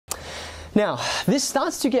Now, this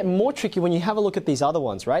starts to get more tricky when you have a look at these other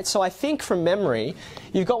ones, right? So I think from memory,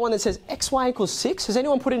 you've got one that says xy equals 6. Has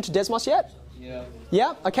anyone put it into Desmos yet? Yeah.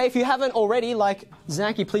 Yeah? Okay, if you haven't already, like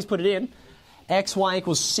Zaki, please put it in. xy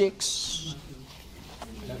equals 6.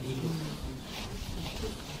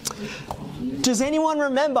 Does anyone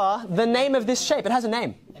remember the name of this shape? It has a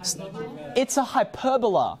name. It's a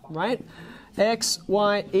hyperbola, right?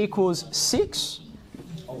 xy equals 6.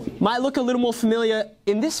 Might look a little more familiar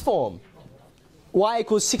in this form. Y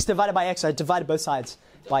equals 6 divided by x. I divided both sides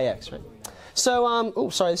by x, right? So, oh,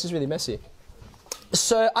 sorry, this is really messy.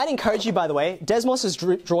 So I'd encourage you, by the way, Desmos has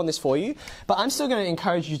drawn this for you, but I'm still going to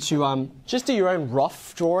encourage you to just do your own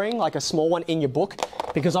rough drawing, like a small one in your book,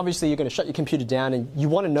 because obviously you're going to shut your computer down and you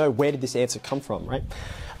want to know where did this answer come from, right?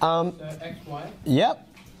 So xy? Yep.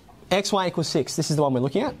 xy equals 6. This is the one we're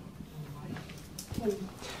looking at.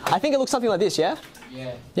 I think it looks something like this, yeah?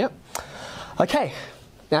 Yeah. Yep. Okay.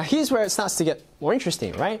 Now here's where it starts to get more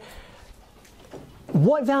interesting, right?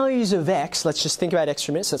 What values of x, let's just think about x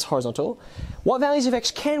for a minute, so that's horizontal. What values of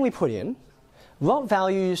x can we put in? What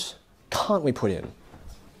values can't we put in?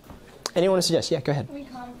 Anyone want to suggest? Yeah, go ahead. We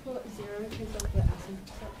can't put 0 because of the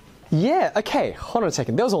asymptote. Yeah, okay, hold on a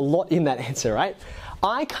second. There was a lot in that answer, right?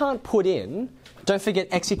 I can't put in, don't forget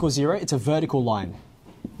x equals 0, it's a vertical line,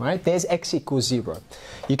 right? There's x equals 0.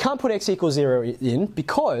 You can't put x equals 0 in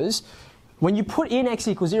because when you put in x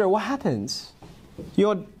equals 0, what happens?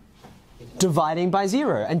 You're dividing by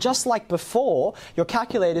 0. And just like before, your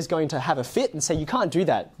calculator is going to have a fit and say you can't do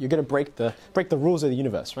that. You're going to break the rules of the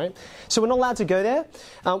universe, right? So we're not allowed to go there.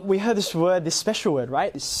 We heard this word, this special word,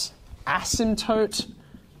 right? This asymptote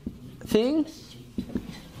thing.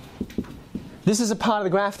 This is a part of the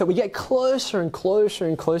graph that we get closer and closer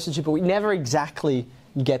and closer to, but we never exactly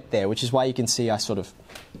get there, which is why you can see I sort of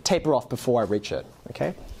taper off before I reach it,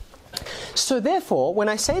 okay? So therefore, when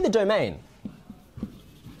I say the domain,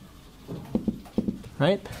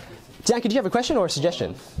 right? Zach, did you have a question or a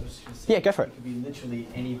suggestion? Yeah, go for it. It could be literally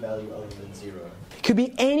any value other than 0. It could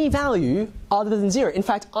be any value other than 0. In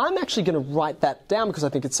fact, I'm actually going to write that down because I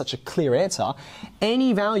think it's such a clear answer.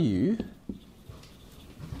 Any value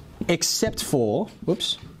except for,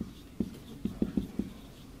 whoops.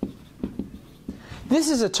 This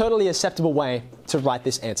is a totally acceptable way to write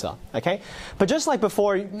this answer, okay? But just like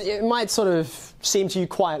before, it might sort of seem to you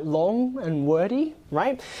quite long and wordy,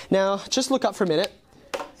 right? Now, just look up for a minute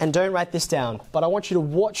and don't write this down, but I want you to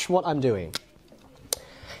watch what I'm doing.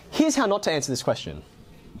 Here's how not to answer this question.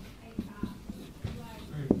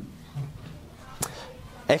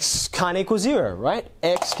 X can't equal 0, right?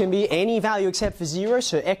 X can be any value except for 0,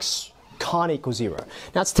 so x can't equal 0.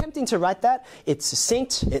 Now it's tempting to write that. It's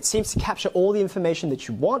succinct. It seems to capture all the information that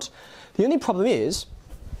you want. The only problem is,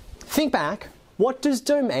 think back, what does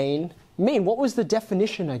domain mean? What was the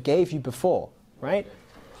definition I gave you before, right?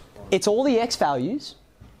 It's all the x values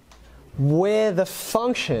where the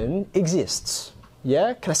function exists.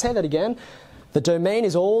 Yeah? Can I say that again? The domain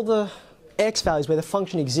is all the x values where the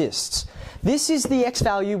function exists. This is the x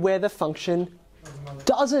value where the function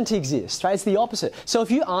doesn't exist, right? It's the opposite. So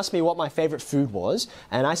if you asked me what my favorite food was,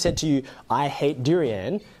 and I said to you, I hate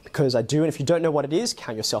durian, because I do, and if you don't know what it is,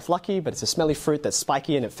 count yourself lucky, but it's a smelly fruit that's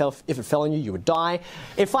spiky, and if it fell on you, you would die.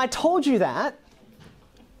 If I told you that,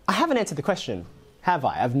 I haven't answered the question, have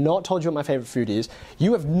I? I've not told you what my favorite food is.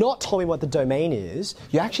 You have not told me what the domain is.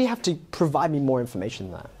 You actually have to provide me more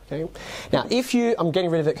information than that, okay? Now, if you, I'm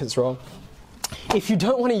getting rid of it because it's wrong. If you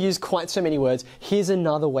don't want to use quite so many words, here's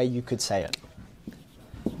another way you could say it.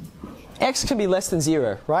 X can be less than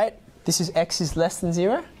 0, right? This is x is less than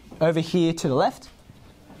 0, over here to the left.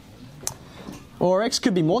 Or x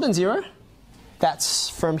could be more than 0. That's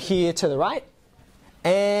from here to the right.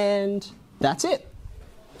 And that's it.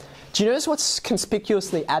 Do you notice what's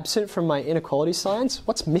conspicuously absent from my inequality signs?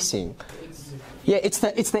 What's missing? Yeah, it's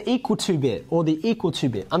the equal to bit, or the equal to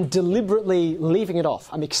bit. I'm deliberately leaving it off.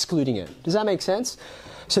 I'm excluding it. Does that make sense?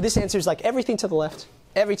 So this answer is like everything to the left,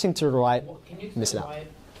 everything to the right. Can you miss it out. why,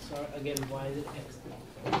 sorry, again, why is it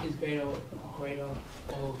x is greater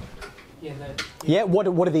or yeah, no. Yeah, what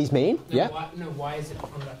do these mean? No, yeah. Why is it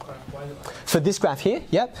on that graph? Why is it like For this graph here,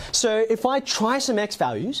 yep. So if I try some x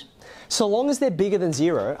values, so long as they're bigger than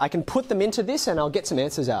 0, I can put them into this and I'll get some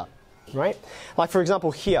answers out, right? Like for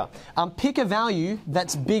example here, pick a value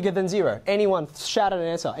that's bigger than 0. Anyone shout out an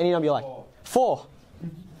answer. Any number you like. 4.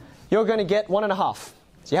 You're going to get 1.5. So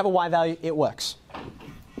you have a y value, it works.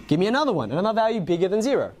 Give me another one, another value bigger than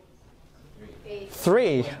 0.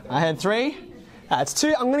 3. I had 3. That's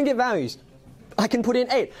 2. I'm going to get values. I can put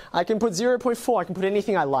in 8. I can put 0.4. I can put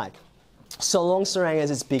anything I like. So long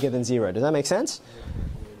as it's bigger than 0. Does that make sense?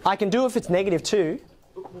 I can do if it's -2.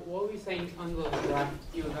 What were you saying on the graph?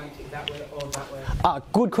 You were going to that way or that way?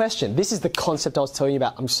 Good question. This is the concept I was telling you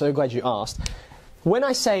about. I'm so glad you asked. When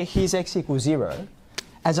I say here's x equals 0,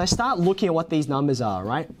 as I start looking at what these numbers are,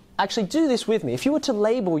 right? Actually, do this with me. If you were to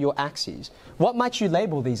label your axes, what might you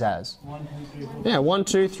label these as? 1, 2, 3, 4. Yeah, 1,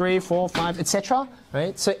 2, 3, 4, 5, etc.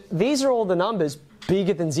 Right? So these are all the numbers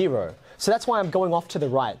bigger than 0. So that's why I'm going off to the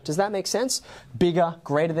right. Does that make sense? Bigger,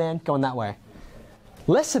 greater than, going that way.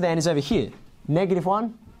 Lesser than is over here.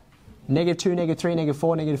 -1, -2, -3,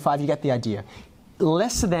 -4, -5. You get the idea.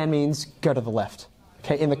 Lesser than means go to the left.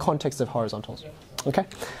 Okay, in the context of horizontals. Okay.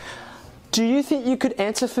 Do you think you could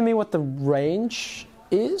answer for me what the range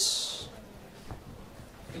is?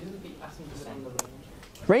 Isn't the asymptote on the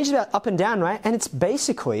range? Range is about up and down, right? And it's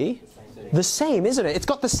basically the same, isn't it? It's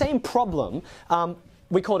got the same problem.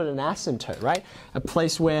 We called it an asymptote, right? A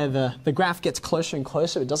place where the graph gets closer and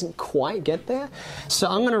closer. It doesn't quite get there. So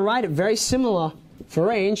I'm going to write it very similar for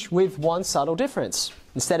range with one subtle difference.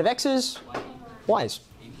 Instead of x's, y's.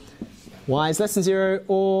 Y is less than 0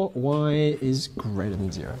 or y is greater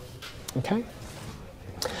than 0. Okay?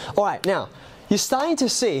 All right, now, you're starting to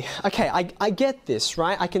see, okay, I get this,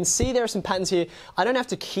 right? I can see there are some patterns here. I don't have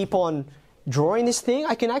to keep on drawing this thing.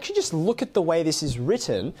 I can actually just look at the way this is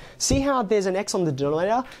written. See how there's an x on the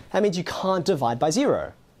denominator? That means you can't divide by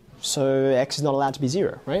 0. So x is not allowed to be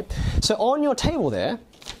 0, right? So on your table there,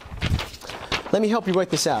 let me help you work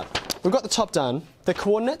this out. We've got the top done. The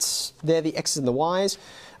coordinates, they're the x's and the y's.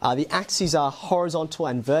 The axes are horizontal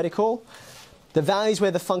and vertical. The values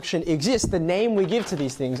where the function exists, the name we give to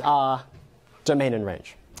these things are domain and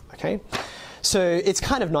range. Okay? So it's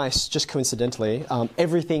kind of nice, just coincidentally,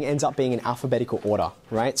 everything ends up being in alphabetical order,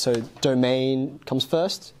 right? So domain comes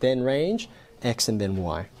first, then range, x, and then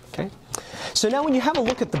y. Okay? So now when you have a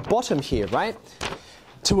look at the bottom here, right?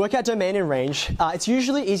 To work out domain and range, it's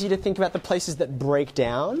usually easy to think about the places that break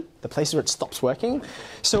down, the places where it stops working.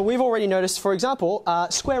 So we've already noticed, for example,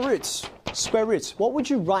 square roots. Square roots. What would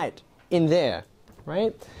you write in there,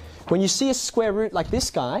 right? When you see a square root like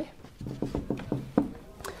this guy,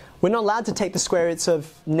 we're not allowed to take the square roots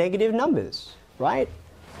of negative numbers, right?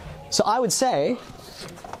 So I would say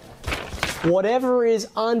whatever is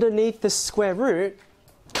underneath the square root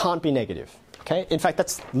can't be negative. Okay? In fact,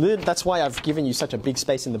 that's why I've given you such a big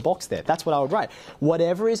space in the box there. That's what I would write.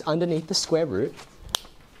 Whatever is underneath the square root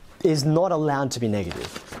is not allowed to be negative.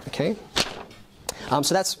 Okay?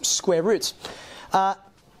 So that's square roots.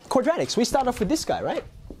 Quadratics. We start off with this guy, right?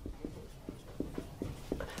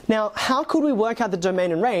 Now, how could we work out the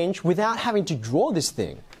domain and range without having to draw this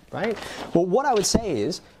thing, right? Well, what I would say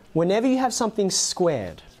is, whenever you have something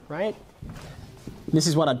squared, right? This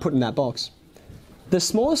is what I'd put in that box. The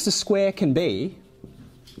smallest a square can be,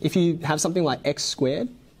 if you have something like x squared,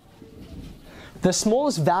 the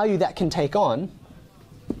smallest value that can take on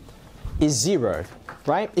is 0,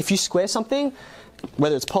 right? If you square something,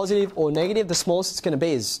 whether it's positive or negative, the smallest it's going to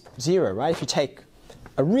be is 0, right? If you take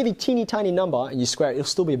a really teeny tiny number and you square it, it'll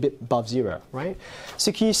still be a bit above 0, right?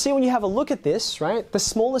 So can you see when you have a look at this, right? The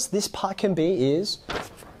smallest this part can be is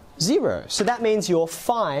 0. So that means you're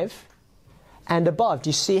 5 and above. Do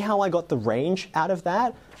you see how I got the range out of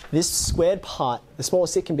that? This squared part, the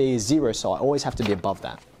smallest it can be is 0, so I always have to be above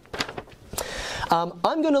that.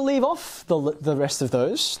 I'm going to leave off the rest of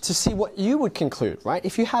those to see what you would conclude, right?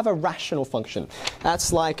 If you have a rational function,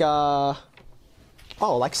 that's like,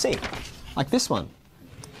 like C, like this one,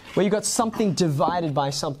 where you've got something divided by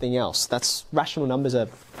something else. That's rational numbers are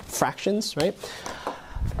fractions, right?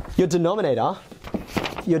 Your denominator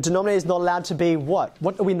is not allowed to be what?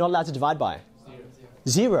 What are we not allowed to divide by?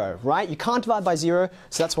 0, right? You can't divide by 0,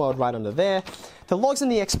 so that's why I would write under there. The logs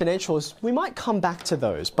and the exponentials, we might come back to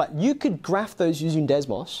those, but you could graph those using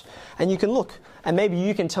Desmos, and you can look, and maybe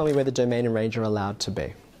you can tell me where the domain and range are allowed to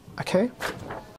be. Okay?